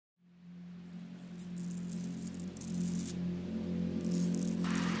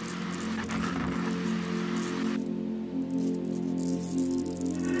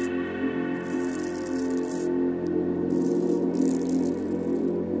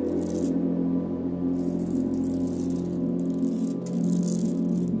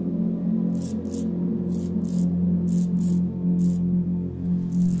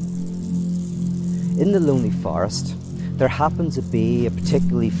In the lonely forest, there happened to be a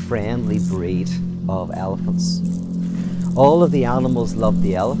particularly friendly breed of elephants. All of the animals loved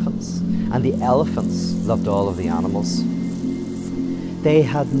the elephants, and the elephants loved all of the animals. They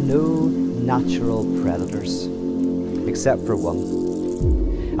had no natural predators, except for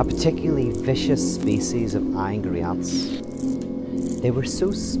one, a particularly vicious species of angry ants. They were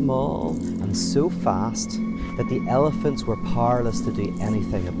so small and so fast that the elephants were powerless to do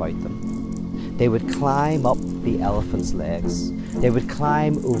anything about them. They would climb up the elephants' legs, they would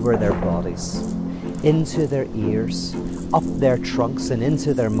climb over their bodies, into their ears, up their trunks and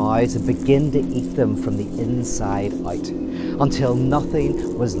into their mouths, and begin to eat them from the inside out, until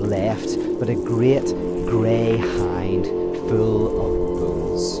nothing was left but a great grey hind full of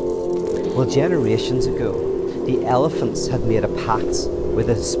bones. Well, generations ago, the elephants had made a pact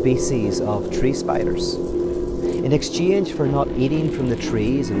with a species of tree spiders. In exchange for not eating from the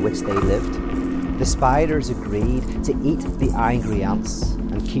trees in which they lived, the spiders agreed to eat the angry ants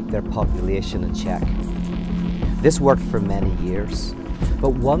and keep their population in check. This worked for many years,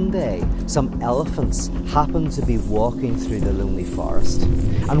 but one day some elephants happened to be walking through the lonely forest,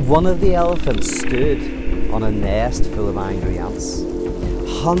 and one of the elephants stood on a nest full of angry ants.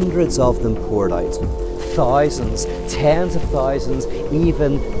 Hundreds of them poured out, thousands, tens of thousands,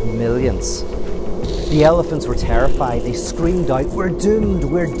 even millions. The elephants were terrified. They screamed out, "We're doomed,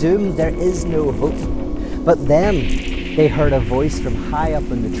 we're doomed, there is no hope." But then they heard a voice from high up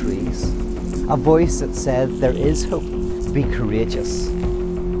in the trees, a voice that said, "There is hope, be courageous."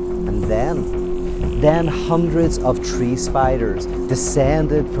 And then hundreds of tree spiders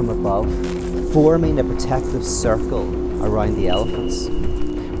descended from above, forming a protective circle around the elephants.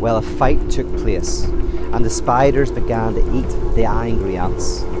 Well, a fight took place, and the spiders began to eat the angry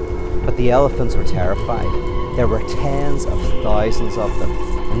ants. But the elephants were terrified. There were tens of thousands of them,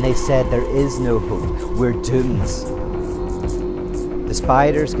 and they said, "There is no hope, we're doomed." The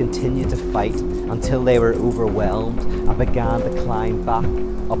spiders continued to fight until they were overwhelmed and began to climb back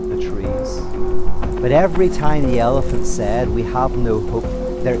up the trees. But every time the elephant said, "We have no hope,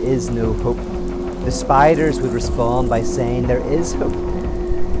 there is no hope," the spiders would respond by saying, "There is hope."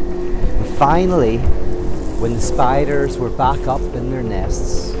 And finally, when the spiders were back up in their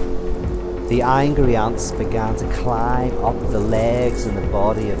nests, the angry ants began to climb up the legs and the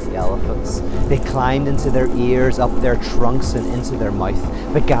body of the elephants. They climbed into their ears, up their trunks and into their mouth,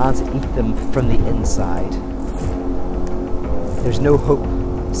 began to eat them from the inside. "There's no hope,"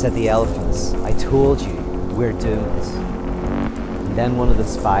 said the elephants. "I told you, we're doomed." And then one of the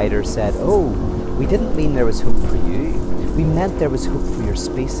spiders said, "Oh, we didn't mean there was hope for you. We meant there was hope for your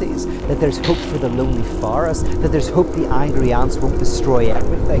species, that there's hope for the lonely forest, that there's hope the angry ants won't destroy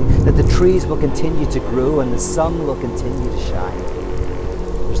everything, that the trees will continue to grow and the sun will continue to shine.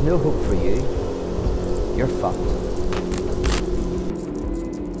 There's no hope for you. You're fucked."